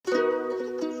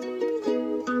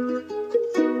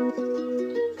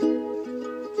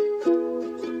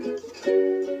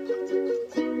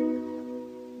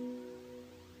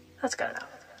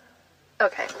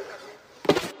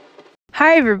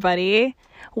Hi everybody,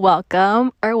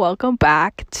 welcome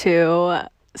back to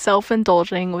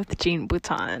Self-Indulging with Jean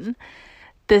Bouton.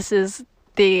 This is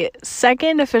the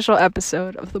second official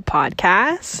episode of the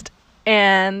podcast,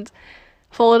 and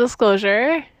full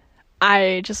disclosure,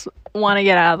 I just want to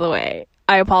get out of the way.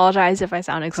 I apologize if I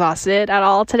sound exhausted at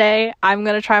all today. I'm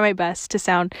going to try my best to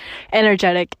sound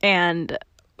energetic and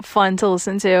fun to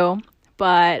listen to,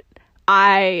 but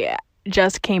I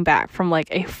just came back from like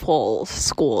a full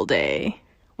school day,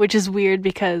 which is weird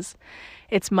because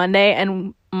it's Monday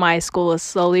and my school is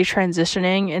slowly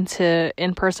transitioning into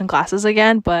in-person classes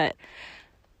again, but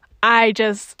I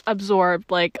just absorbed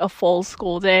like a full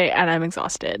school day and I'm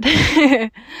exhausted.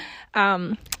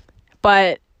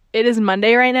 But it is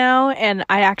Monday right now and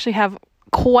I actually have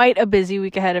quite a busy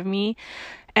week ahead of me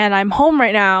and I'm home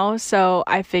right now, so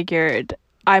I figured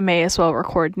I may as well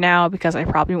record now because I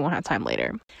probably won't have time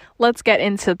later. Let's get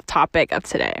into the topic of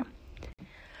today.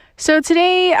 So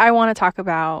today I want to talk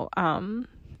about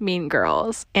Mean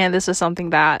Girls, and this is something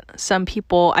that some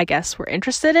people, I guess, were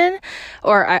interested in,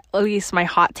 or at least my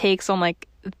hot takes on like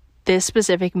this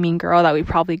specific Mean Girl that we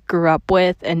probably grew up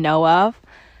with and know of.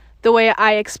 The way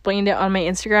I explained it on my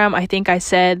Instagram, I think I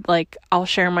said like I'll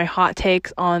share my hot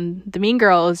takes on the Mean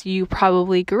Girls you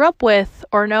probably grew up with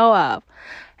or know of.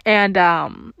 And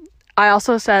I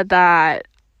also said that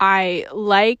I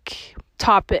like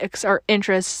topics or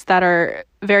interests that are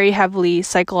very heavily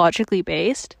psychologically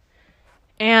based.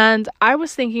 And I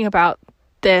was thinking about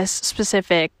this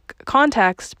specific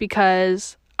context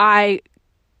because I'm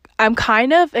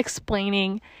kind of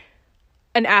explaining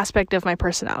an aspect of my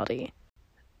personality.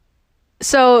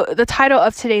 So the title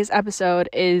of today's episode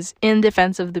is In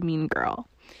Defense of the Mean Girl.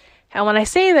 And when I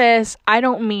say this, I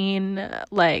don't mean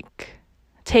like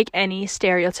take any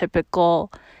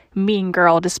stereotypical mean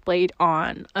girl displayed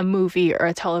on a movie or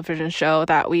a television show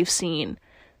that we've seen.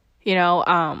 You know,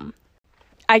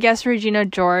 I guess Regina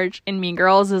George in Mean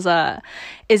Girls is a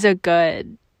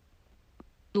good,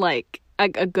 like,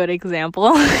 a good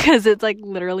example because it's like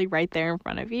literally right there in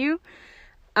front of you.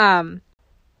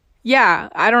 Yeah,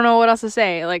 I don't know what else to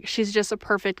say. Like, she's just a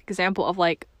perfect example of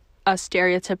like a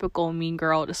stereotypical mean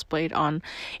girl displayed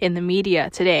in the media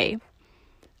today.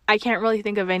 I can't really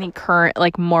think of any current,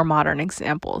 like, more modern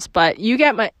examples, but you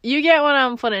get what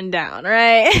I'm putting down,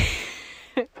 right?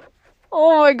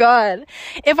 Oh my god.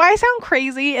 If I sound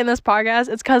crazy in this podcast,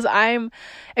 it's because I'm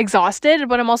exhausted,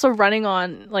 but I'm also running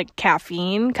on, like,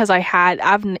 caffeine because I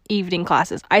have evening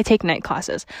classes. I take night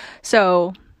classes,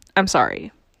 so I'm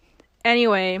sorry.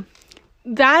 Anyway,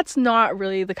 that's not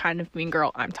really the kind of mean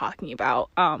girl I'm talking about.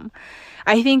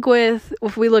 I think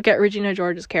if we look at Regina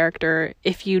George's character,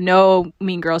 if you know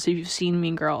Mean Girls, if you've seen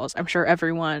Mean Girls, I'm sure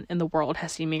everyone in the world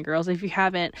has seen Mean Girls. If you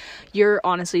haven't, you're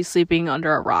honestly sleeping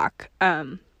under a rock.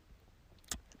 But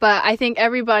I think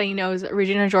everybody knows that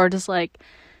Regina George is like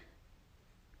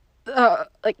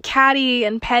catty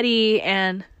and petty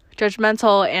and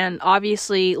judgmental, and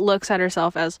obviously looks at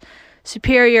herself as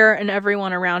superior and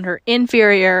everyone around her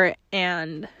inferior,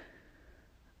 and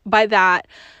by that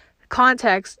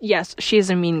context, yes, she is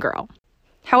a mean girl.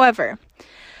 However,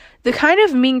 the kind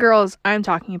of mean girls I'm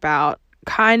talking about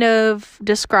kind of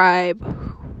describe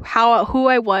who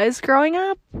I was growing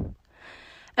up,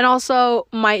 and also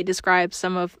might describe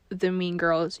some of the mean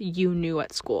girls you knew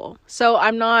at school. So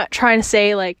I'm not trying to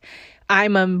say like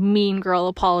I'm a mean girl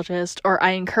apologist or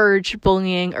I encourage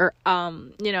bullying or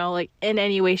like in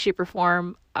any way, shape, or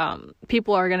form.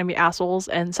 People are going to be assholes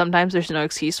and sometimes there's no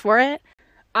excuse for it.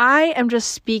 I am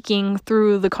just speaking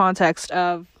through the context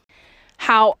of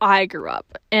how I grew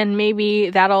up, and maybe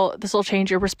this will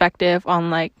change your perspective on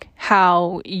like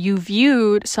how you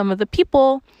viewed some of the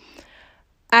people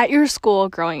at your school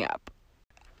growing up.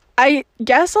 I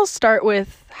guess I'll start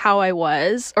with how I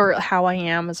was or how I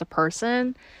am as a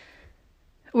person,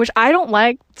 which I don't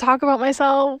like to talk about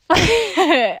myself.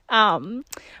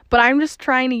 But I'm just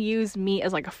trying to use me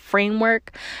as like a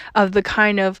framework of the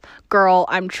kind of girl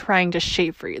I'm trying to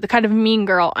shape for you, the kind of mean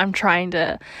girl I'm trying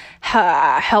to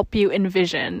help you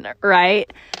envision,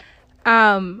 right?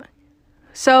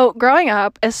 So growing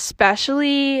up,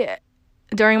 especially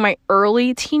during my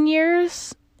early teen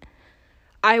years,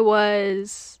 I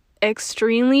was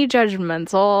extremely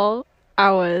judgmental.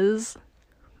 I was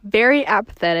very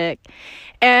apathetic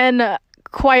and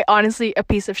quite honestly a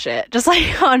piece of shit, just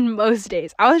like on most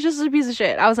days. I was just a piece of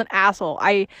shit. I was an asshole.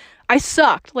 I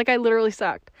sucked. Like, I literally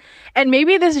sucked. And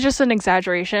maybe this is just an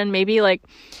exaggeration. Maybe like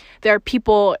there are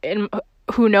people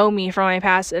who know me from my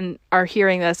past and are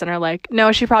hearing this and are like,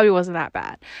 no, she probably wasn't that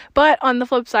bad. But on the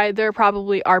flip side, there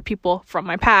probably are people from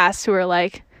my past who are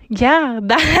like, Yeah,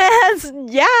 that's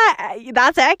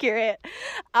accurate.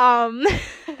 Um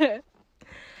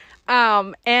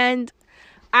and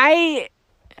I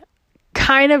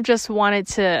kind of just wanted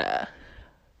to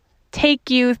take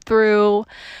you through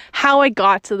how I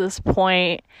got to this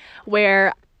point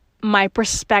where my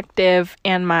perspective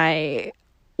and my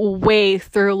way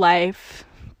through life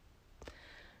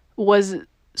was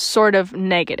sort of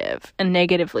negative and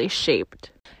negatively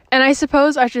shaped. And I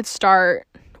suppose I should start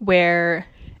where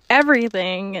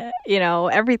everything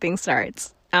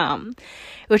starts,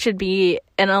 which would be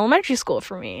in elementary school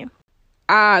for me.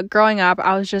 Growing up,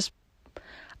 I just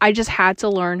had to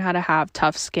learn how to have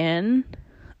tough skin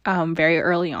very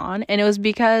early on. And it was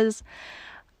because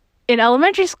in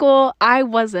elementary school, I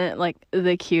wasn't like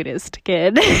the cutest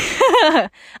kid.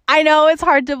 I know it's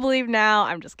hard to believe now.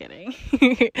 I'm just kidding.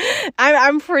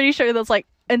 I'm pretty sure that's like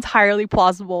entirely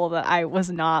plausible that I was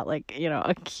not like,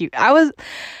 a cute.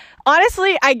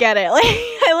 Honestly, I get it. Like,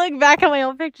 I look back at my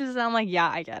old pictures and I'm like, yeah,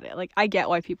 I get it. Like, I get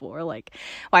why people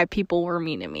were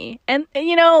mean to me. And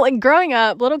like growing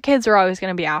up, little kids are always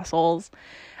going to be assholes.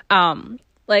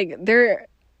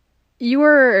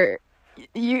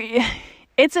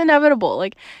 It's inevitable.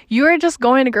 Like, you are just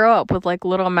going to grow up with like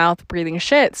little mouth breathing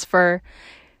shits for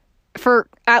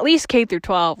at least K through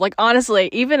 12. Like, honestly,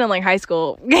 even in like high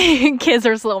school, kids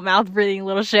are still mouth breathing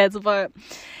little shits. But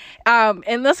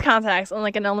in this context, in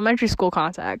like an elementary school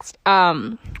context,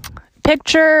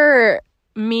 picture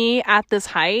me at this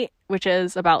height, which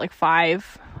is about like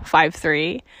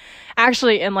 5'3".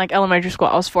 Actually, in like elementary school,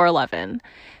 I was 4'11".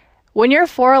 When you're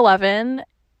 4'11",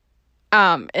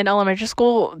 in elementary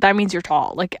school, that means you're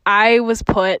tall. Like, I was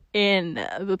put in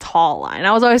the tall line.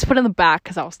 I was always put in the back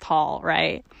because I was tall,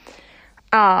 right?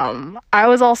 I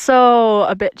was also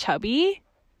a bit chubby.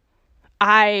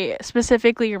 I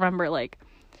specifically remember like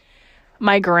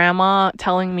my grandma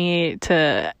telling me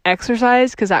to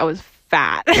exercise because I was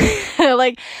fat.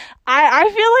 Like, I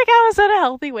feel like I was at a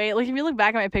healthy weight. Like, if you look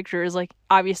back at my pictures, like,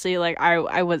 obviously, like,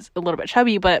 I was a little bit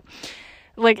chubby, but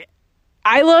like,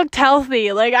 I looked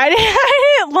healthy. Like, I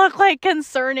didn't look like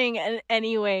concerning in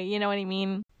any way, you know what I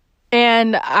mean?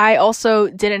 And I also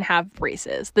didn't have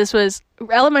braces.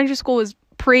 Elementary school was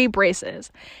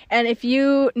pre-braces. And if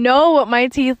you know what my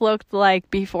teeth looked like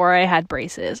before I had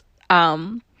braces,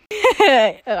 I'm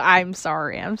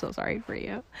sorry. I'm so sorry for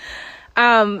you.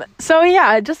 So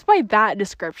yeah, just by that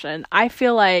description, I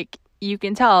feel like you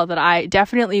can tell that I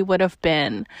definitely would have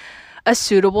been a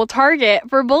suitable target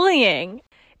for bullying.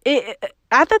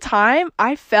 At the time,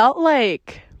 I felt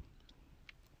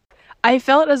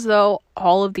as though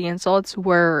all of the insults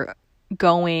were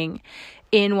going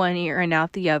in one ear and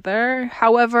out the other.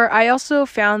 However, I also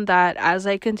found that as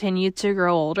I continued to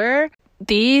grow older,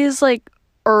 these like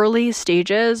early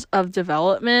stages of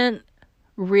development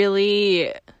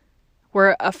really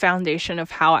were a foundation of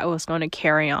how I was going to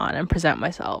carry on and present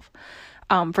myself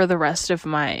for the rest of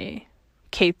my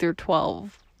K through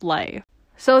 12 life.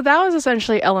 So that was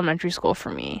essentially elementary school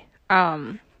for me.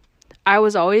 I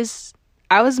was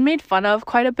made fun of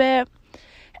quite a bit,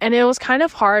 and it was kind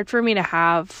of hard for me to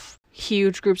have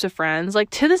huge groups of friends. Like,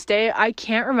 to this day, I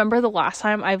can't remember the last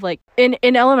time I've like in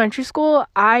elementary school,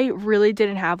 I really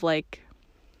didn't have like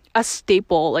a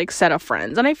staple like set of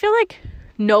friends. And I feel like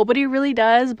nobody really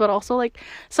does, but also like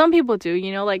some people do,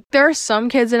 like there are some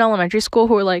kids in elementary school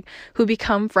who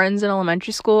become friends in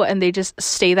elementary school and they just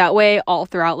stay that way all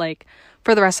throughout like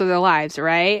for the rest of their lives,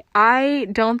 right? I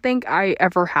don't think I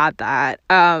ever had that.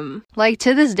 Like,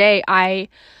 to this day, I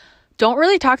don't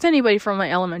really talk to anybody from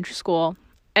my elementary school.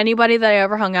 Anybody that I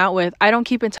ever hung out with, I don't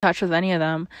keep in touch with any of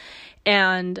them.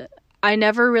 And I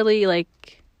never really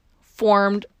like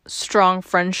formed strong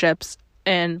friendships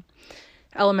in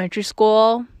elementary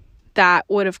school that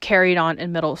would have carried on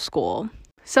in middle school.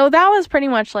 So that was pretty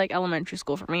much like elementary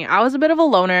school for me. I was a bit of a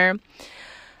loner.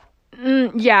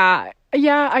 Yeah,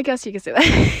 I guess you could say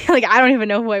that. Like, I don't even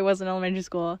know who I was in elementary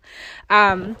school.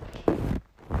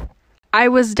 I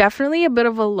was definitely a bit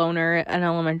of a loner in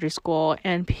elementary school,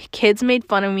 and kids made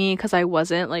fun of me because I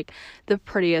wasn't like the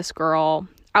prettiest girl.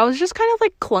 I was just kind of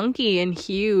like clunky and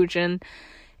huge, and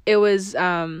it was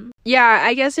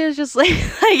I guess it was just like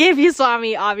if you saw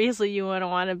me, obviously you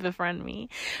wouldn't want to befriend me.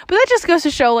 But that just goes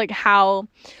to show like how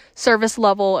surface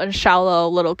level and shallow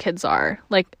little kids are.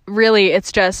 Like, really,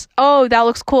 it's just, oh, that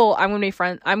looks cool, I'm gonna be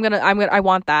friends, I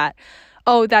want that.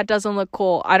 Oh, that doesn't look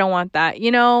cool, I don't want that.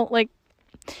 Like,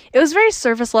 it was very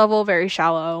surface level, very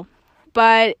shallow,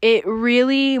 but it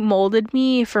really molded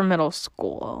me for middle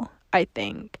school, I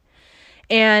think.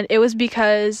 And it was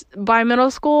because by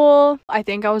middle school, I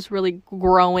think I was really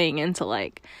growing into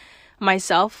like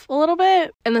myself a little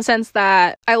bit, in the sense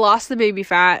that I lost the baby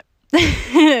fat.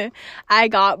 I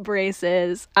got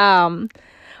braces. I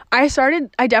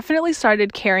definitely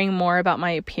started caring more about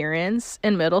my appearance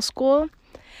in middle school.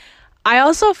 I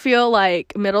also feel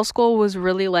like middle school was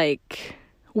really like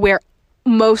where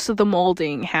most of the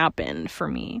molding happened for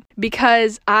me,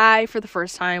 because I, for the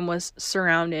first time, was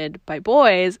surrounded by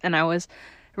boys and I was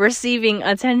receiving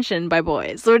attention by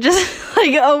boys, which is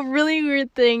like a really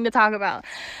weird thing to talk about.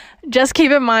 Just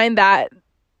keep in mind that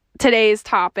today's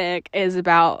topic is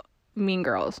about Mean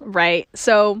Girls, right?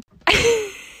 So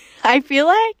I feel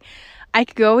like I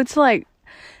could go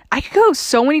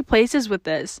so many places with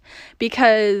this,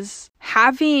 because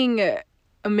having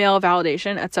a male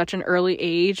validation at such an early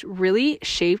age really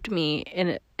shaped me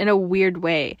in a weird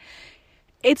way.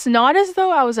 It's not as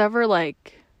though I was ever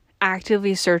like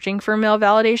actively searching for male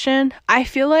validation. I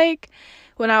feel like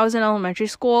when I was in elementary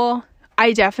school,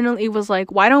 I definitely was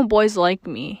like, why don't boys like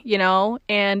me, you know?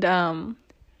 And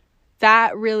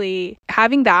that really,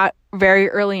 having that very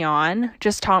early on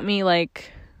just taught me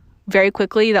like very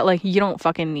quickly that like you don't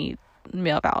fucking need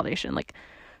male validation. Like,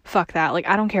 fuck that. Like,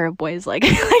 I don't care if boys like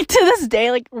like to this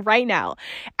day, like right now,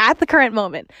 at the current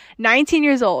moment, 19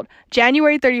 years old,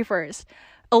 January 31st,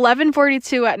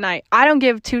 11:42 at night, I don't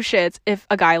give two shits if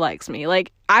a guy likes me.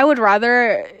 Like, I would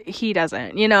rather he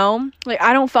doesn't, you know? Like,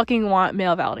 I don't fucking want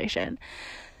male validation.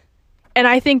 And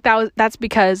I think that's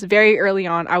because very early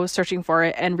on I was searching for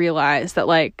it and realized that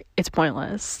like it's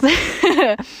pointless.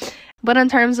 But in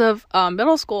terms of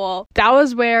middle school, that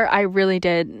was where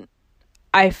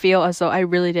I feel as though I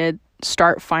really did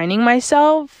start finding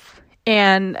myself.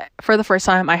 And for the first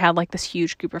time, I had like this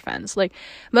huge group of friends. Like,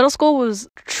 middle school was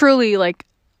truly like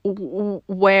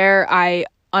where I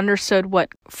understood what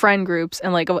friend groups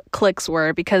and like what cliques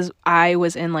were, because I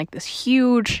was in like this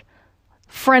huge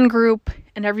friend group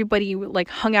and everybody like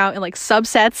hung out in like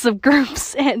subsets of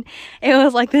groups, and it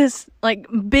was like this like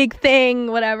big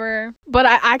thing, whatever. But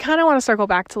I kind of want to circle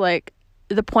back to like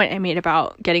the point I made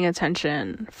about getting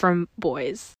attention from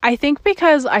boys. I think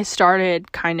because I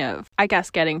started kind of, I guess,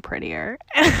 getting prettier.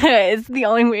 It's the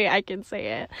only way I can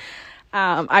say it.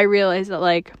 I realized that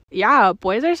like, yeah,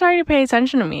 boys are starting to pay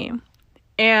attention to me.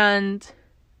 And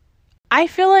I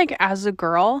feel like as a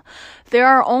girl, there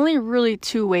are only really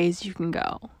two ways you can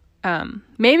go.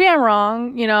 Maybe I'm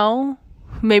wrong, you know,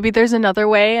 maybe there's another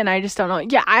way and I just don't know.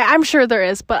 Yeah, I'm sure there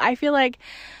is, but I feel like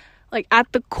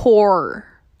at the core,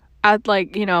 at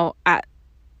like, you know, at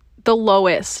the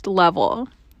lowest level,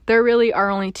 there really are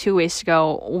only two ways to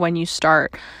go when you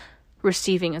start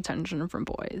receiving attention from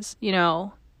boys. You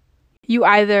know, you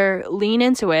either lean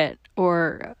into it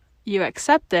or you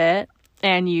accept it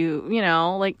and you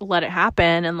know, like let it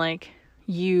happen, and like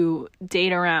you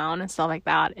date around and stuff like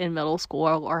that in middle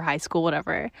school or high school,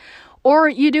 whatever. Or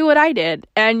you do what I did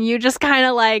and you just kind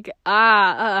of like,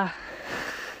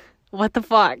 what the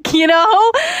fuck, you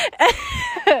know?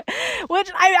 Which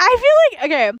I feel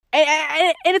like, okay,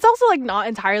 and it's also like not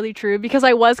entirely true, because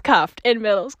I was cuffed in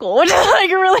middle school, which is like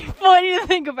really funny to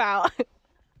think about.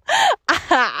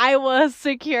 I was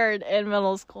secured in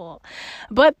middle school,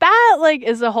 but that like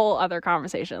is a whole other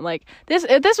conversation. Like this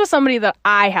was somebody that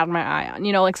I had my eye on,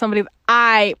 you know, like somebody that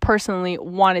I personally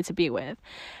wanted to be with.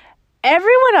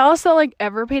 Everyone else that like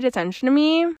ever paid attention to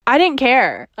me, I didn't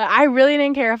care. I really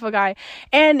didn't care if a guy,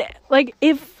 and like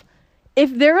if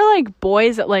there were like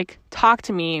boys that like talked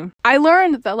to me, I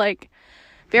learned that like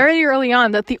very early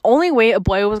on that the only way a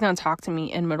boy was going to talk to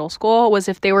me in middle school was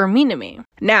if they were mean to me.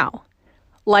 Now,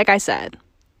 like I said,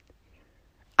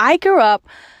 I grew up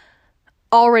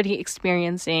already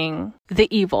experiencing the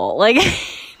evil, like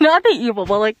not the evil,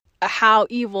 but like how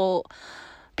evil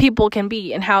people can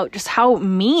be and how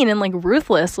mean and like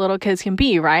ruthless little kids can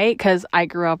be, right? Because I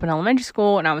grew up in elementary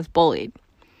school and I was bullied.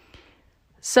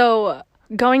 So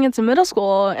going into middle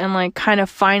school and like kind of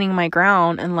finding my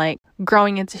ground and like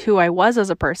growing into who I was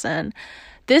as a person,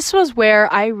 this was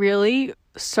where I really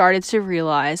started to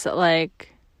realize that like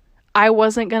I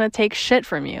wasn't gonna take shit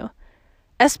from you,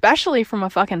 especially from a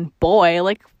fucking boy.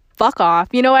 Like, fuck off,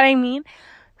 you know what I mean?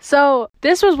 So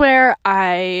this was where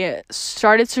I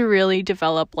started to really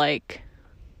develop like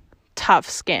tough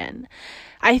skin.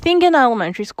 I think in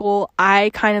elementary school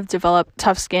I kind of developed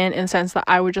tough skin in the sense that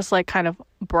I would just like kind of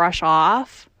brush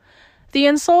off the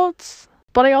insults,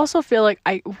 but I also feel like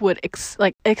I would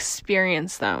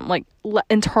experience them, like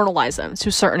internalize them to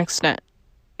a certain extent.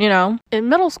 You know, in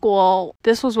middle school,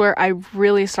 this was where I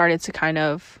really started to kind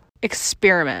of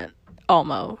experiment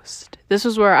almost. This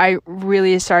was where I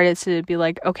really started to be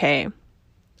like, okay,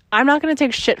 I'm not going to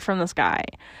take shit from this guy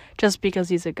just because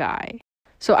he's a guy.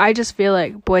 So I just feel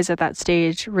like boys at that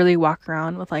stage really walk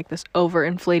around with like this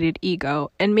overinflated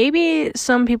ego. And maybe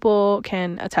some people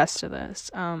can attest to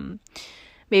this.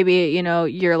 Maybe, you know,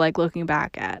 you're like looking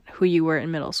back at who you were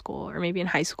in middle school or maybe in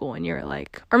high school and you're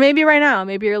like, or maybe right now,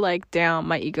 maybe you're like, damn,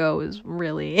 my ego is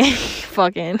really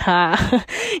fucking high.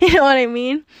 You know what I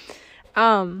mean?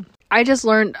 I just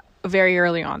learned very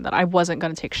early on that I wasn't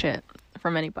going to take shit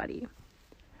from anybody.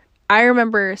 I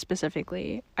remember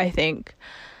specifically, I think,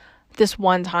 this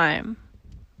one time,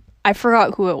 I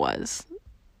forgot who it was.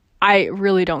 I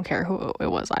really don't care who it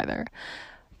was either.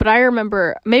 But I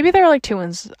remember, maybe there were like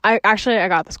twins. I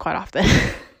got this quite often.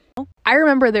 I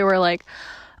remember there were like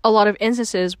a lot of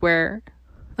instances where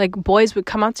like boys would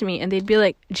come up to me and they'd be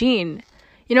like, Jean,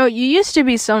 you know, you used to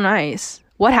be so nice.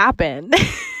 What happened?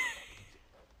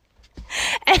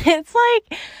 And it's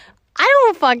like, I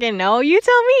don't fucking know. You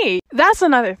tell me. That's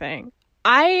another thing.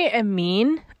 I am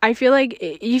mean. I feel like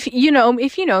if you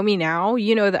know me now,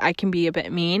 you know that I can be a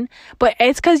bit mean. But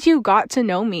it's because you got to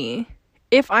know me.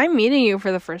 If I'm meeting you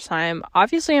for the first time,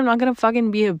 obviously I'm not gonna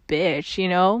fucking be a bitch, you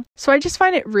know? So I just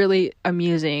find it really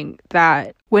amusing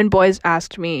that when boys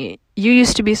asked me, you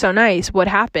used to be so nice, what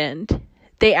happened?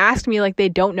 They asked me like they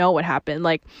don't know what happened.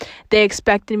 Like they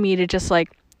expected me to just like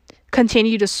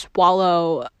continue to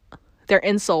swallow their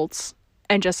insults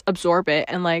and just absorb it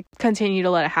and like continue to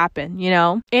let it happen, you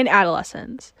know? In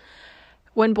adolescence,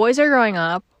 when boys are growing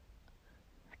up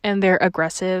and they're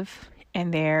aggressive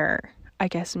and they're, I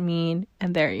guess, mean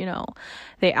and they're, you know,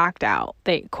 they act out,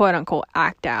 they quote unquote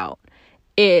act out,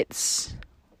 it's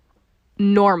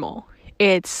normal.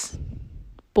 It's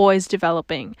boys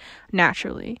developing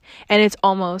naturally. And it's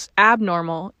almost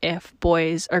abnormal if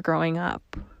boys are growing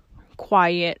up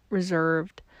quiet,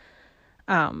 reserved,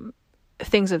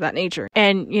 things of that nature.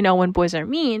 And, you know, when boys are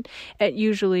mean, it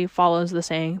usually follows the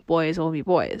saying, boys will be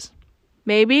boys.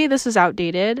 Maybe this is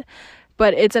outdated,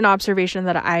 but it's an observation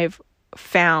that I've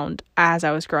found as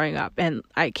I was growing up and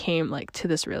I came like to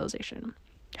this realization.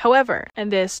 However,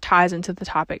 and this ties into the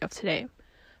topic of today,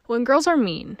 when girls are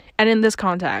mean, and in this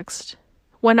context,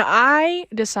 when I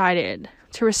decided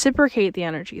to reciprocate the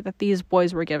energy that these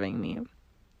boys were giving me,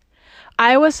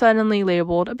 I was suddenly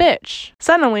labeled a bitch.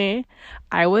 Suddenly,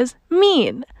 I was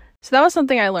mean. So that was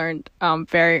something I learned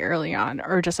very early on,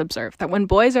 or just observed, that when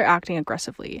boys are acting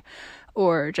aggressively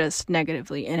or just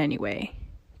negatively in any way,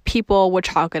 people would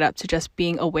chalk it up to just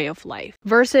being a way of life.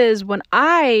 Versus when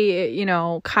I, you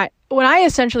know, when I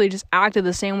essentially just acted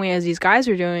the same way as these guys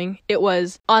were doing, it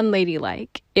was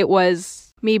unladylike. It was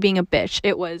me being a bitch.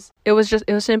 It was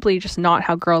simply just not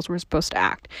how girls were supposed to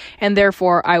act. And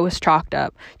therefore I was chalked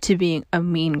up to being a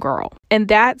mean girl. And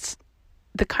that's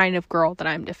the kind of girl that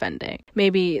I'm defending.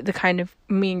 Maybe the kind of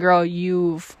mean girl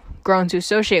you've grown to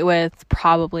associate with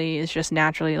probably is just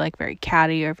naturally like very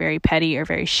catty or very petty or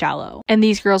very shallow. And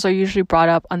these girls are usually brought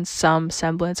up on some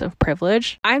semblance of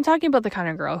privilege. I'm talking about the kind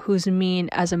of girl who's mean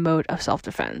as a mode of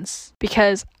self-defense.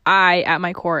 Because I, at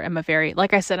my core, am a very,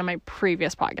 like I said in my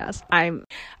previous podcast, I'm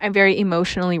very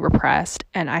emotionally repressed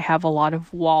and I have a lot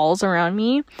of walls around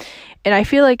me. And I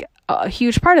feel like a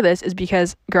huge part of this is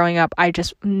because growing up,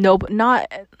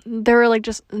 there were like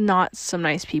just not some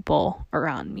nice people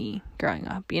around me growing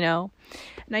up, you know?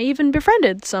 And I even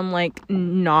befriended some like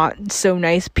not so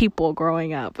nice people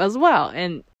growing up as well.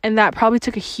 And that probably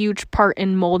took a huge part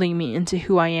in molding me into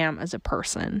who I am as a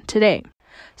person today.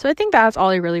 So I think that's all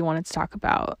I really wanted to talk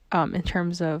about in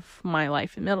terms of my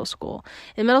life in middle school.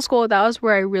 In middle school, that was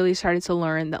where I really started to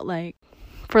learn that, like,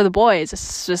 for the boys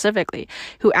specifically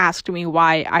who asked me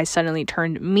why I suddenly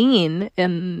turned mean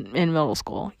in middle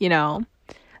school, you know,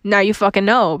 now you fucking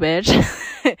know, bitch.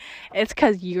 It's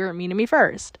because you were mean to me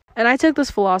first. And I took this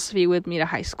philosophy with me to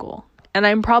high school. And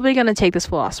I'm probably going to take this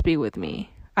philosophy with me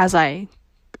as I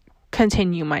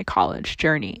continue my college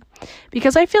journey.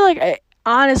 Because I feel like,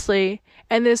 honestly,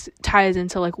 and this ties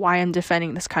into like why I'm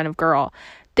defending this kind of girl,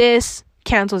 this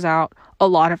cancels out a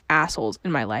lot of assholes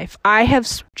in my life. I have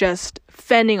just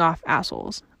fending off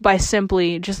assholes by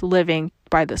simply just living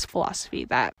by this philosophy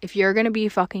that if you're going to be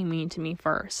fucking mean to me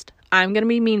first, I'm going to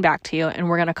be mean back to you and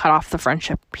we're going to cut off the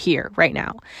friendship here right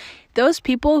now. Those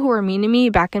people who were mean to me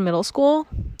back in middle school,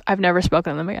 I've never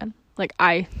spoken to them again. Like,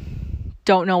 I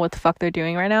don't know what the fuck they're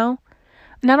doing right now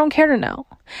and I don't care to know.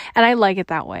 And I like it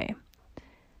that way.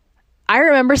 I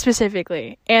remember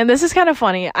specifically, and this is kind of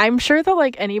funny, I'm sure that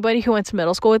like anybody who went to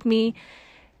middle school with me,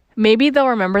 maybe they'll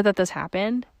remember that this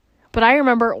happened, but I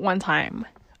remember one time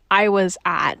I was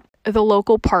at the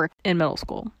local park in middle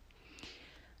school.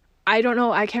 I don't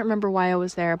know, I can't remember why I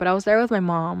was there, but I was there with my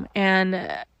mom,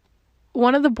 and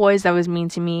one of the boys that was mean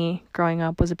to me growing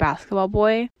up was a basketball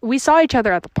boy. We saw each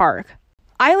other at the park.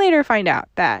 I later find out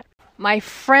that my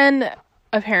friend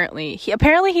apparently he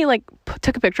like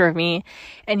took a picture of me,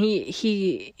 and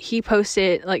he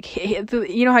posted like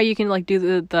you know how you can like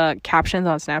do the captions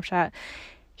on Snapchat.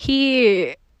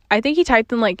 I think he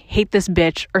typed in like "hate this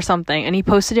bitch" or something, and he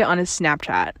posted it on his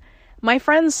Snapchat. My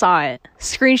friend saw it,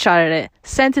 screenshotted it,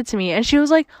 sent it to me, and she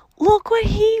was like, "Look what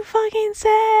he fucking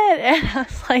said." And I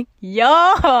was like, "Yo,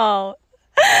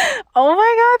 oh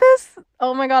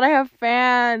my god, I have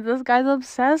fans. This guy's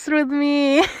obsessed with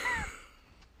me."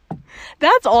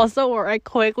 That's also where I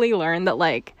quickly learned that,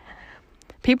 like,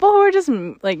 people who are just,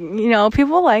 like, you know,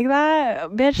 people like that,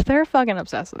 bitch, they're fucking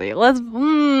obsessed with you.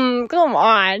 Come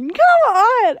on.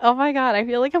 Oh my god, I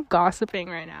feel like I'm gossiping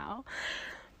right now.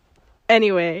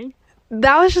 Anyway,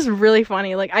 that was just really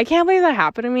funny. Like, I can't believe that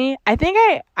happened to me. I think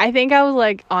I was,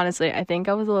 like, honestly, I think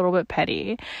I was a little bit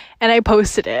petty, and I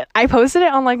posted it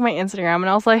on, like, my Instagram, and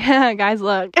I was like, guys,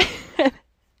 look.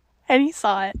 And he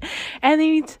saw it,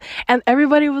 and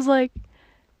everybody was like,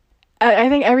 I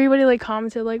think everybody like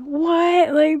commented like,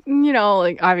 what, like, you know,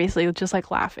 like, obviously just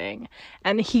like laughing.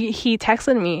 And he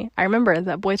texted me. I remember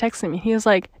that boy texted me. He was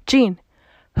like, "Jean,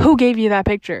 who gave you that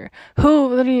picture?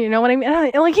 Who, you know what I mean?"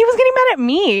 And like, he was getting mad at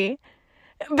me.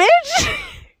 Bitch,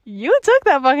 you took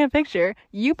that fucking picture,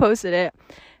 you posted it.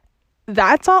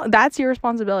 That's all. That's your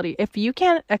responsibility. If you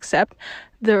can't accept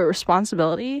the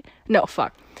responsibility, no,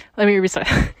 fuck, let me restart.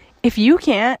 If you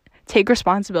can't take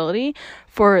responsibility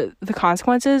for the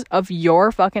consequences of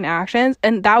your fucking actions,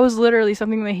 and that was literally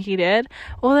something that he did,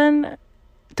 well then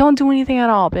don't do anything at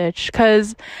all, bitch,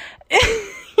 because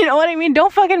you know what I mean?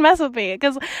 Don't fucking mess with me,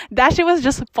 because that shit was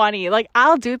just funny. Like,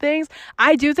 I do things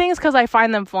because I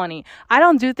find them funny. I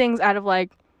don't do things out of,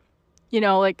 like, you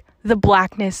know, like, the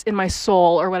blackness in my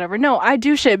soul or whatever. No, I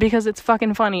do shit because it's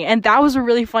fucking funny. And that was a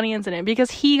really funny incident,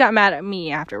 because he got mad at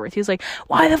me afterwards. He was like,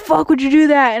 "Why the fuck would you do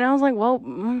that?" And I was like, well,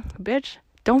 bitch,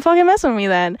 don't fucking mess with me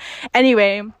then.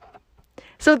 Anyway,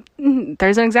 so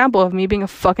there's an example of me being a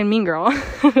fucking mean girl.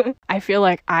 I feel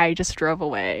like I just drove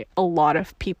away a lot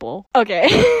of people. Okay.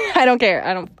 I don't care.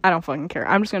 I don't fucking care.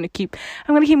 I'm gonna keep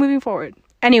moving forward.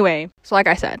 Anyway, so like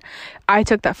I said, I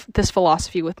took this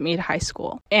philosophy with me to high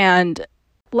school. And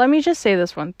let me just say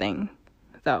this one thing,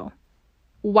 though.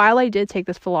 While I did take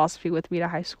this philosophy with me to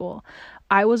high school,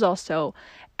 I was also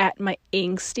at my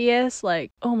angstiest,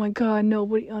 like, oh my god,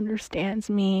 nobody understands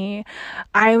me.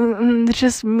 I'm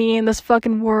just me in this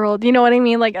fucking world. You know what I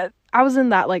mean? Like, I was in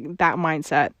that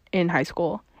mindset in high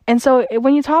school. And so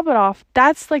when you top it off,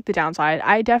 that's like the downside.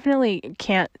 I definitely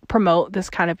can't promote this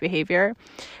kind of behavior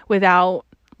without,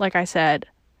 like I said,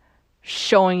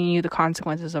 showing you the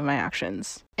consequences of my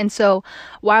actions. And so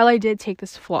while I did take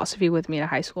this philosophy with me to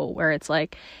high school, where it's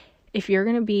like, if you're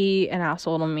gonna be an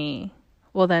asshole to me,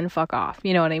 well then fuck off.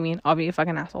 You know what I mean? I'll be a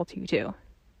fucking asshole to you too.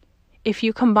 If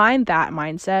you combine that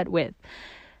mindset with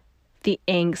the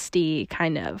angsty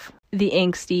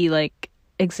like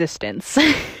existence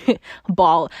the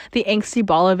angsty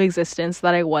ball of existence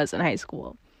that I was in high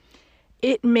school,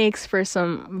 it makes for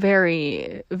some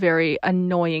very, very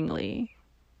annoyingly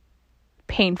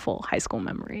painful high school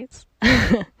memories.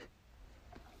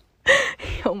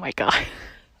 Oh my god,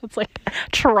 it's like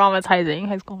traumatizing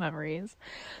high school memories.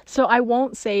 So I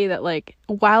won't say that, like,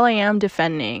 while I am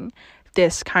defending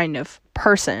this kind of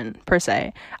person per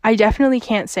se, I definitely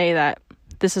can't say that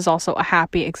this is also a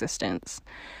happy existence,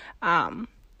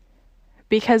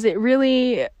 because it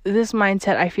really, this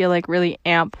mindset, I feel like, really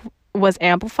was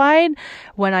amplified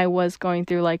when I was going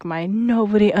through like my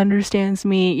nobody understands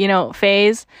me, you know,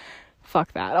 phase.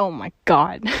 Fuck that. Oh my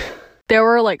god. There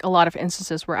were like a lot of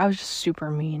instances where I was just super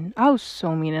mean. I was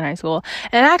so mean in high school.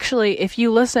 And actually, if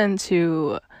you listen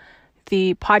to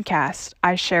the podcast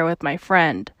I share with my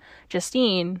friend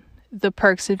Justine, The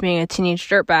Perks of Being a Teenage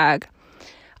Dirtbag,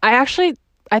 I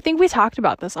think we talked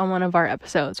about this on one of our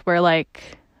episodes, where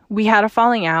like we had a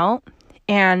falling out,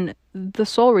 and the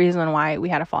sole reason why we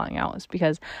had a falling out was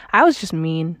because I was just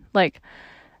mean. Like,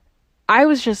 I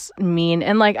was just mean.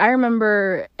 And like, I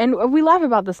remember, and we laugh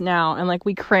about this now and like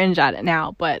we cringe at it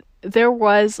now, but there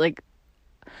was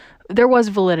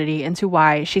validity into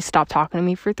why she stopped talking to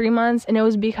me for 3 months, and it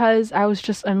was because I was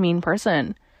just a mean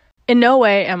person. In no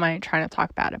way am I trying to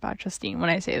talk bad about Justine when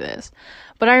I say this,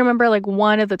 but I remember like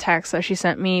one of the texts that she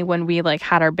sent me when we like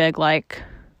had our big like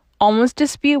almost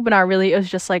dispute, but not really. It was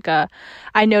just like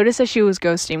I noticed that she was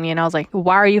ghosting me, and I was like,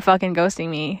 why are you fucking ghosting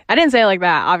me? I didn't say it like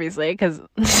that, obviously, because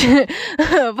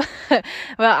well,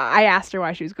 I asked her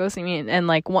why she was ghosting me, and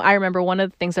like I remember one of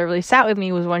the things that really sat with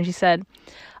me was when she said,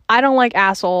 "I don't like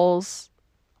assholes,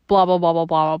 blah blah blah blah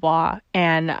blah blah blah,"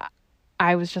 and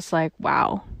I was just like,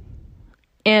 wow,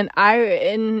 And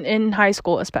in high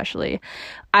school especially,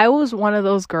 I was one of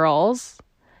those girls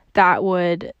that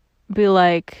would be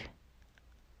like,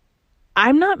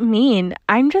 I'm not mean,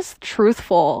 I'm just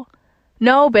truthful.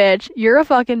 No, bitch, you're a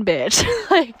fucking bitch.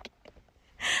 Like,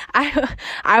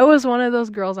 I was one of those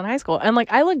girls in high school, and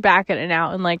like I look back at it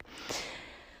now and like,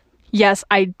 yes,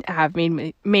 I have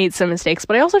made some mistakes,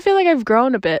 but I also feel like I've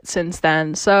grown a bit since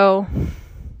then, so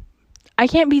I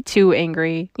can't be too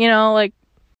angry, you know, like,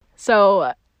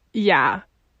 so yeah,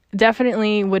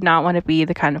 definitely would not want to be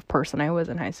the kind of person I was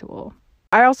in high school.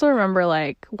 I also remember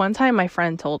like one time my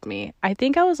friend told me, I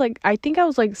think I was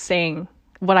like saying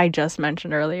what I just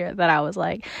mentioned earlier, that I was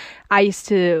like, I used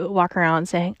to walk around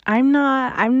saying, I'm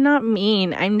not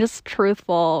mean, I'm just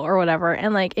truthful or whatever.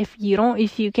 And like, if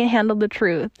you can't handle the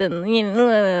truth, then, you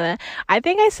know, I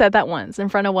think I said that once in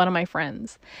front of one of my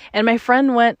friends. And my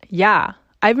friend went, yeah,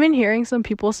 I've been hearing some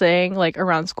people saying like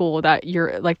around school that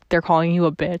you're like, they're calling you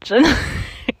a bitch.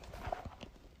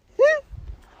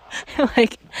 And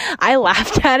like, I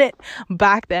laughed at it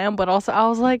back then, but also I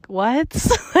was like, what?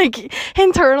 Like,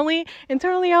 internally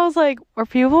I was like, are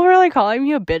people really calling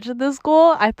me a bitch at this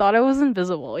school? I thought I was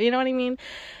invisible, you know what I mean?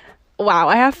 Wow,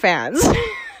 I have fans.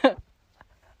 I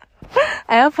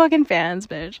have fucking fans,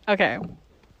 bitch. Okay,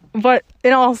 but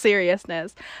in all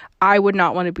seriousness, I would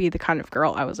not want to be the kind of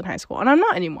girl I was in high school, and I'm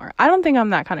not anymore. I don't think I'm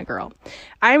that kind of girl.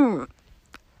 I'm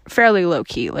fairly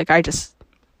low-key, like,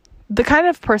 the kind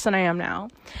of person I am now.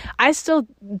 I still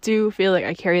do feel like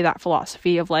I carry that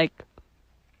philosophy of like,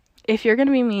 if you're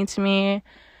gonna be mean to me,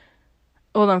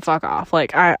 well then fuck off.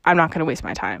 Like, I'm not gonna waste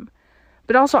my time.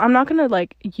 But also, I'm not gonna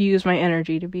like use my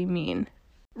energy to be mean.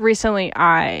 Recently,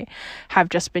 I have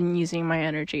just been using my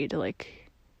energy to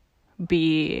like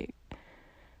be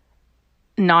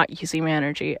not using my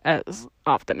energy as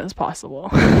often as possible.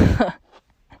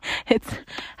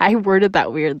 I worded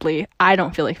that weirdly. I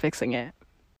don't feel like fixing it.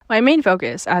 My main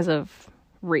focus as of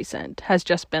recent has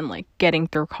just been like getting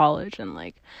through college and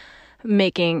like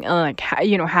making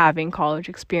having college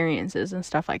experiences and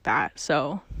stuff like that.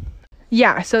 So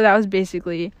yeah, so that was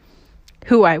basically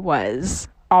who I was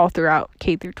all throughout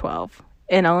K through 12.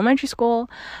 In elementary school,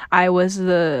 I was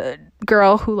the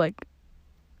girl who like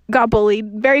got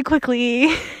bullied very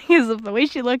quickly because of the way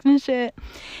she looked and shit,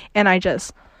 and I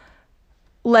just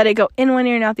let it go in one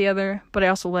ear and out the other, but I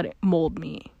also let it mold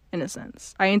me. In a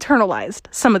sense, I internalized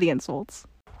some of the insults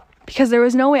because there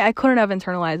was no way I couldn't have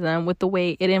internalized them with the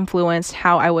way it influenced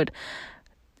how I would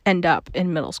end up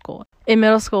in middle school. In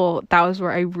middle school, that was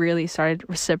where I really started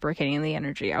reciprocating the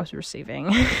energy I was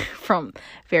receiving from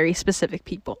very specific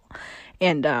people.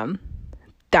 And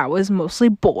that was mostly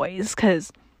boys,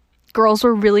 because girls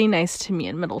were really nice to me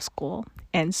in middle school.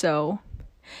 And so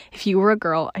if you were a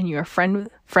girl and you were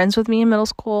friends with me in middle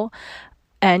school,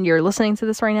 and you're listening to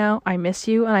this right now, I miss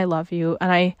you and I love you,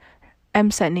 and I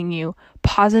am sending you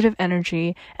positive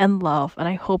energy and love, and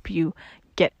I hope you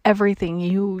get everything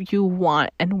you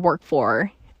want and work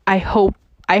for. I hope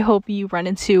you run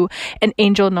into an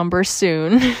angel number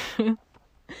soon.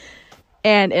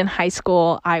 And in high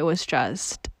school, I was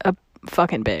just a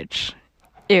fucking bitch.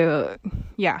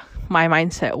 Yeah, my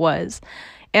mindset was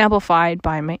amplified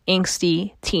by my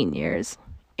angsty teen years.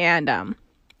 And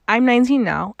I'm 19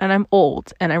 now, and I'm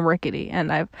old, and I'm rickety, and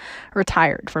I've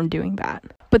retired from doing that.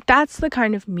 But that's the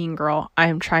kind of mean girl I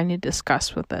am trying to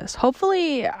discuss with this.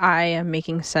 Hopefully, I am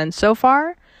making sense so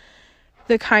far.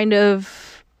 The kind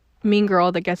of mean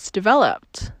girl that gets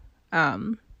developed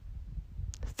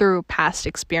through past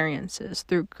experiences,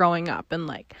 through growing up, and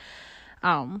like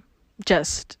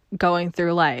just going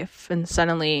through life, and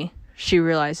suddenly she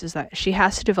realizes that she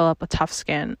has to develop a tough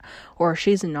skin or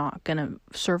she's not gonna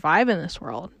survive in this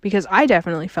world. Because I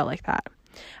definitely felt like that.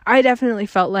 I definitely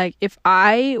felt like if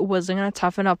I wasn't gonna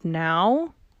toughen up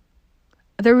now,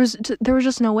 there was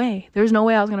just no way. There was no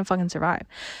way I was gonna fucking survive.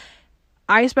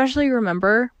 I especially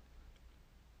remember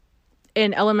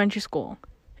in elementary school.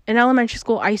 In elementary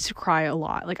school, I used to cry a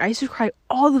lot. Like, I used to cry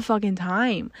all the fucking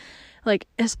time. Like,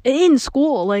 in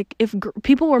school, like, if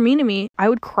people were mean to me, I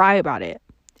would cry about it.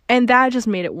 And that just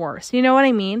made it worse. You know what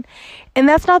I mean? And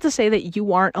that's not to say that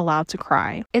you aren't allowed to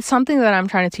cry. It's something that I'm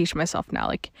trying to teach myself now.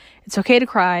 Like, it's okay to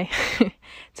cry.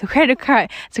 It's okay to cry.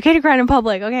 It's okay to cry in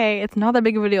public. Okay? It's not that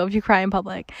big of a deal if you cry in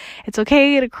public. It's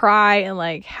okay to cry and,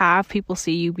 like, have people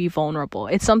see you be vulnerable.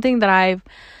 It's something that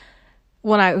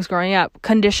when I was growing up,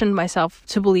 conditioned myself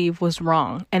to believe was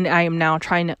wrong. And I am now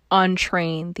trying to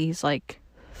untrain these, like,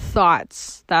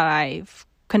 thoughts that I've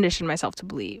conditioned myself to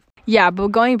believe. Yeah, but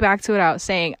going back to what I was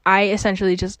saying, I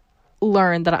essentially just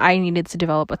learned that I needed to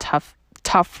develop a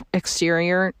tough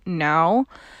exterior now,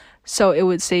 so it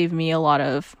would save me a lot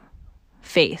of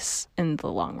face in the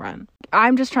long run.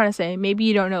 I'm just trying to say, maybe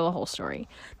you don't know the whole story.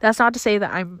 That's not to say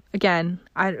that I'm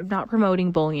not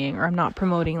promoting bullying, or I'm not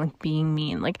promoting like being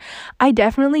mean. Like, I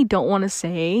definitely don't want to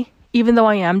say, even though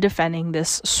I am defending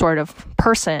this sort of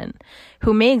person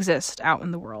who may exist out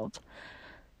in the world,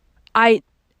 I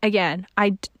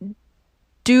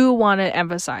do want to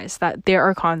emphasize that there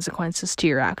are consequences to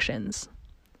your actions.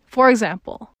 For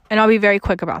example, and I'll be very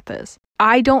quick about this,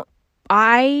 I don't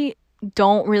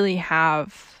really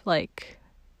have like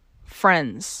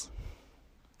friends.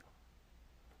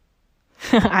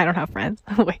 I don't have friends.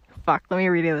 Wait, fuck, let me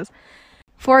redo this.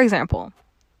 For example,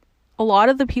 a lot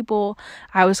of the people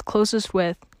I was closest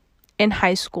with in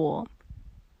high school,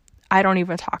 I don't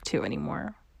even talk to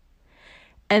anymore.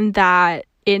 And that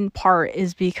in part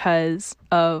is because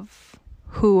of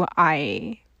who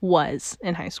I was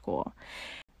in high school.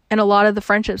 And a lot of the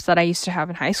friendships that I used to have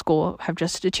in high school have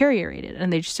just deteriorated,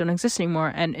 and they just don't exist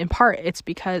anymore. And in part, it's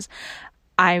because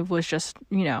I was just,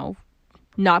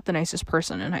 not the nicest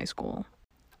person in high school.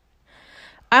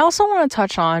 I also want to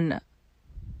touch on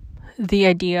the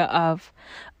idea of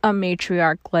a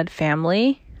matriarch-led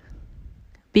family,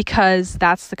 because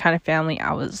that's the kind of family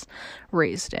I was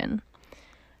raised in.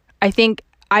 I think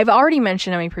I've already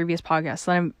mentioned in my previous podcast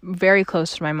that I'm very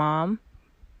close to my mom,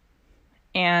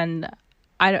 and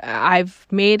I've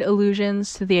made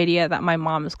allusions to the idea that my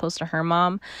mom is close to her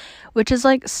mom, which is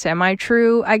like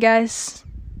semi-true, I guess.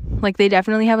 Like, they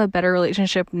definitely have a better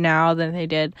relationship now than they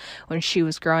did when she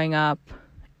was growing up,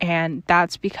 and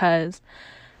that's because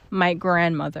my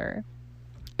grandmother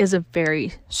is a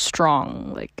very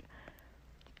strong, like,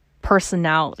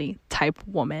 personality type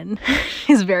woman.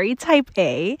 She's very type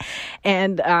A,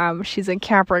 and she's a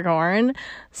Capricorn,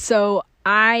 so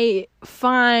I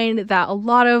find that a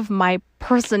lot of my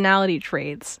personality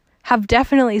traits have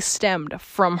definitely stemmed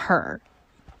from her.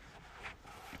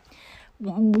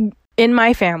 In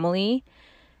my family,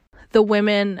 the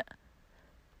women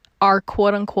are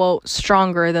quote unquote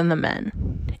stronger than the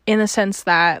men, in the sense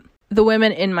that the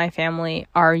women in my family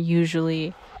are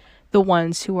usually the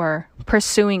ones who are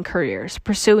pursuing careers,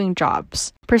 pursuing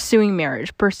jobs, pursuing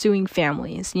marriage, pursuing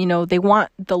families. They want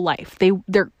the life.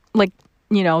 They're like,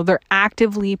 they're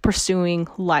actively pursuing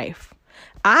life.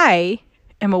 I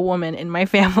am a woman in my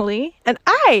family, and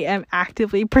I am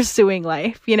actively pursuing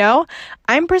life.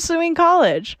 I'm pursuing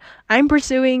college. I'm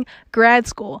pursuing grad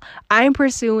school. I'm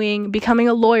pursuing becoming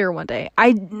a lawyer one day.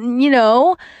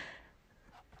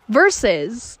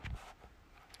 Versus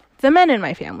the men in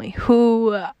my family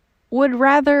who would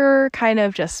rather kind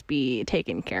of just be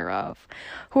taken care of,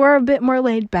 who are a bit more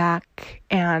laid back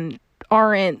and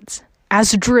aren't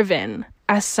as driven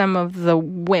as some of the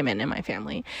women in my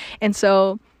family. And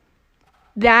so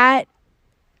this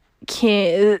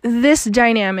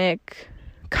dynamic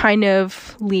kind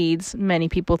of leads many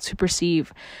people to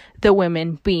perceive the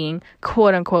women being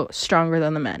quote unquote stronger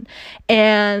than the men,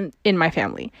 and in my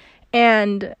family.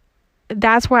 And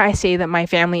that's why I say that my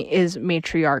family is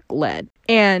matriarch led.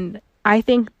 And I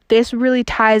think this really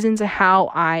ties into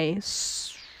how I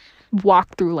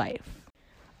walk through life.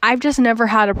 I've just never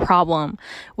had a problem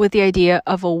with the idea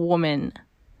of a woman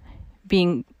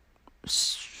being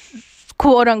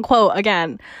quote unquote,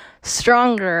 again,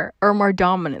 stronger or more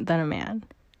dominant than a man.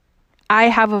 I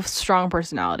have a strong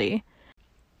personality.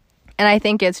 And I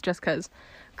think it's just because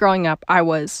growing up, I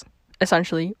was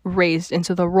essentially raised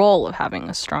into the role of having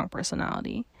a strong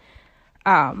personality,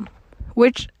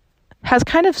 which has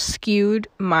kind of skewed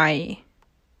my,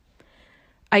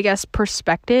 I guess,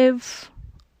 perspective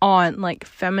on like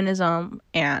feminism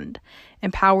and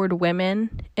empowered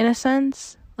women in a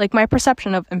sense. Like, my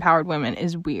perception of empowered women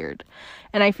is weird,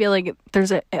 and I feel like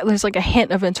there's like a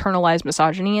hint of internalized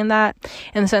misogyny in that,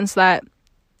 in the sense that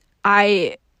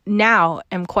I now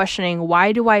am questioning,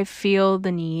 why do I feel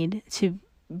the need to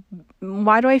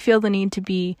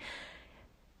be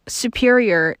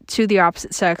superior to the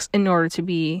opposite sex in order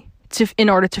to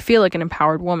feel like an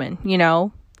empowered woman?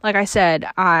 Like I said,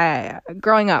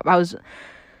 growing up,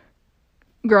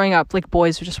 like,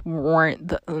 boys just weren't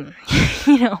the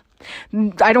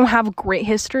I don't have a great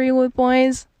history with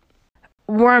boys.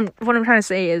 What I'm trying to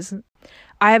say is,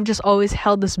 I have just always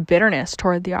held this bitterness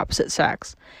toward the opposite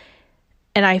sex,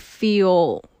 and I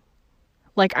feel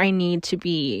like I need to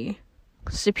be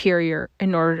superior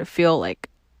in order to feel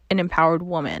like an empowered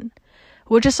woman,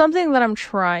 which is something that I'm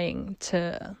trying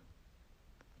to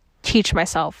teach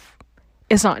myself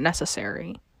is not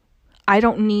necessary. I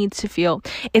don't need to feel,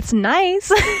 it's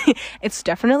nice, it's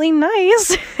definitely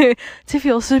nice to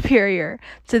feel superior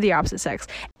to the opposite sex.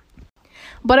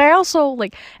 But I also,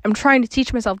 I'm trying to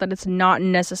teach myself that it's not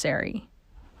necessary.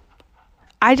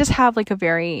 I just have, a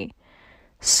very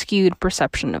skewed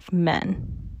perception of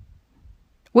men.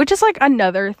 Which is like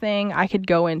another thing I could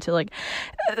go into, like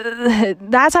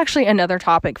that's actually another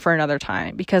topic for another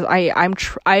time, because I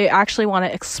actually want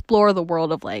to explore the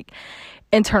world of like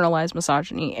internalized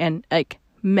misogyny and like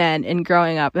men and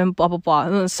growing up and blah blah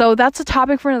blah. So that's a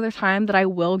topic for another time that I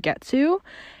will get to,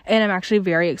 and I'm actually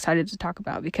very excited to talk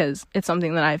about because it's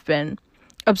something that I've been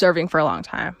observing for a long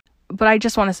time. But I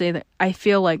just want to say that I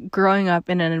feel like growing up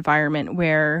in an environment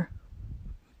where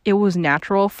it was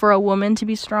natural for a woman to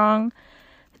be strong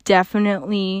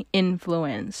definitely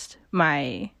influenced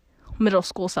my middle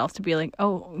school self to be like,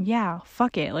 oh yeah,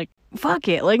 fuck it, like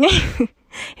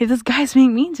if this guy's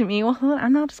being mean to me, well,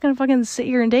 I'm not just gonna fucking sit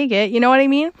here and take it, you know what I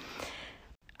mean?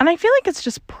 And I feel like it's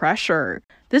just pressure.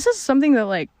 This is something that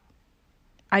like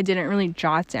I didn't really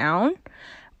jot down,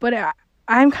 but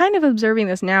I'm kind of observing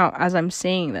this now as I'm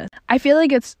saying this. I feel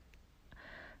like it's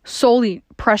solely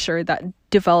pressure that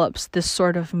develops this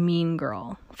sort of mean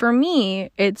girl. For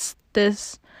me, it's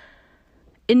this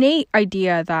innate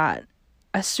idea that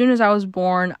as soon as I was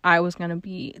born, I was going to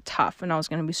be tough and I was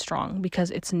going to be strong because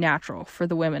it's natural for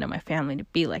the women in my family to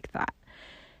be like that.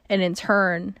 And in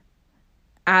turn,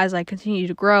 as I continue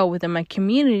to grow within my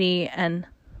community and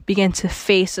begin to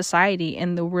face society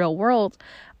in the real world,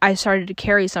 I started to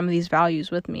carry some of these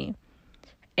values with me.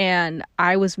 And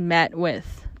I was met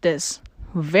with this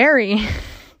very,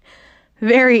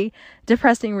 very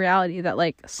depressing reality that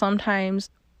like sometimes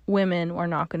women were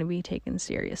not going to be taken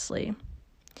seriously.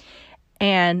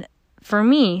 And for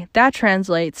me, that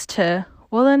translates to,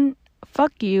 well then,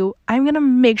 fuck you, I'm going to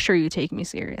make sure you take me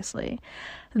seriously.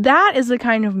 That is the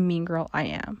kind of mean girl I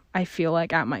am, I feel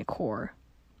like, at my core.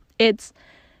 It's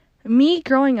me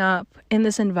growing up in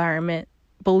this environment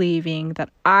believing that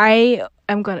I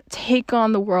am going to take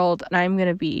on the world and I'm going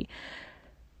to be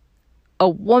a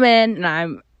woman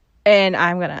and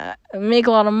I'm going to make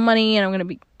a lot of money and I'm going to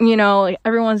be, you know, like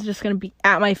everyone's just going to be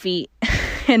at my feet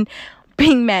and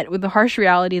being met with the harsh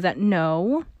reality that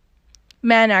no,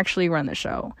 men actually run the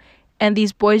show. And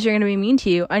these boys are going to be mean to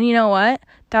you. And you know what?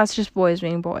 That's just boys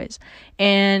being boys.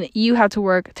 And you have to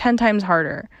work 10 times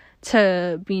harder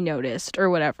to be noticed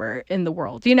or whatever in the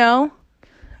world, you know?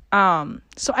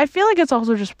 So I feel like it's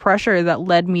also just pressure that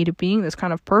led me to being this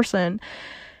kind of person.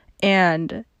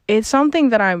 And it's something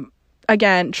that I'm,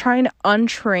 again, trying to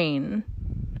untrain.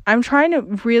 I'm trying to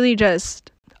really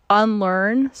just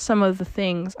unlearn some of the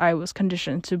things I was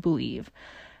conditioned to believe.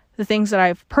 The things that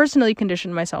I've personally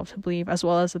conditioned myself to believe, as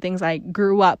well as the things I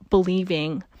grew up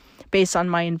believing based on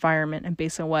my environment and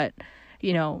based on what,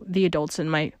 you know, the adults in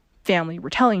my family were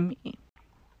telling me.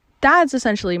 That's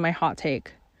essentially my hot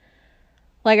take.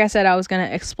 Like I said, I was going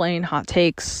to explain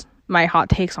my hot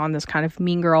takes on this kind of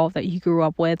mean girl that you grew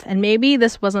up with. And maybe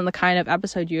this wasn't the kind of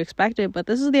episode you expected, but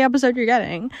this is the episode you're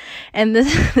getting. And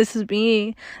this is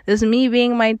me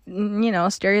being my, you know,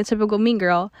 stereotypical mean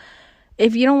girl.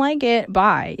 If you don't like it,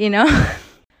 bye, you know?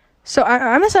 So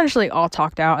I'm essentially all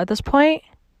talked out at this point.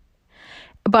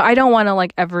 But I don't want to,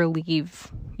 like, ever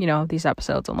leave, you know, these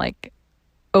episodes on, like,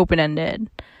 open-ended.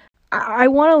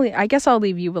 I guess I'll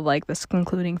leave you with, like, this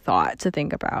concluding thought to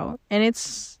think about. And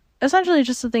it's essentially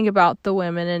just to think about the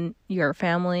women in your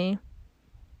family.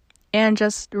 And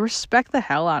just respect the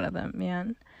hell out of them,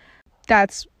 man.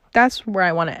 That's where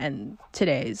I want to end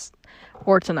today's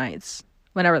or tonight's,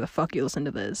 whenever the fuck you listen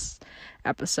to this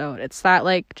episode. It's that,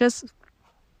 like, just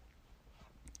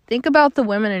think about the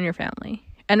women in your family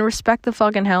and respect the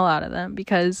fucking hell out of them,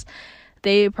 because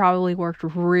they probably worked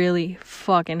really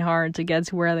fucking hard to get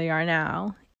to where they are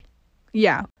now.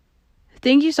 Yeah.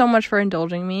 Thank you so much for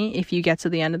indulging me if you get to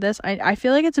the end of this. I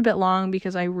feel like it's a bit long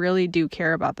because I really do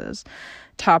care about this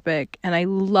topic and I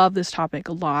love this topic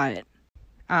a lot.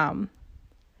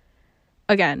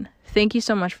 Again, thank you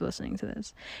so much for listening to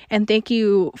this. And thank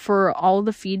you for all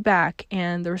the feedback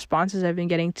and the responses I've been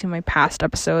getting to my past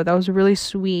episode. That was really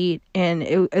sweet. And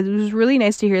it was really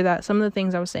nice to hear that some of the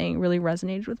things I was saying really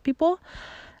resonated with people.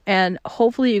 And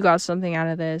hopefully you got something out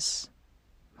of this.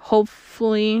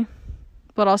 Hopefully.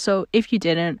 But also, if you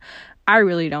didn't, I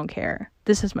really don't care.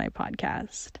 This is my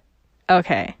podcast.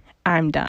 Okay, I'm done.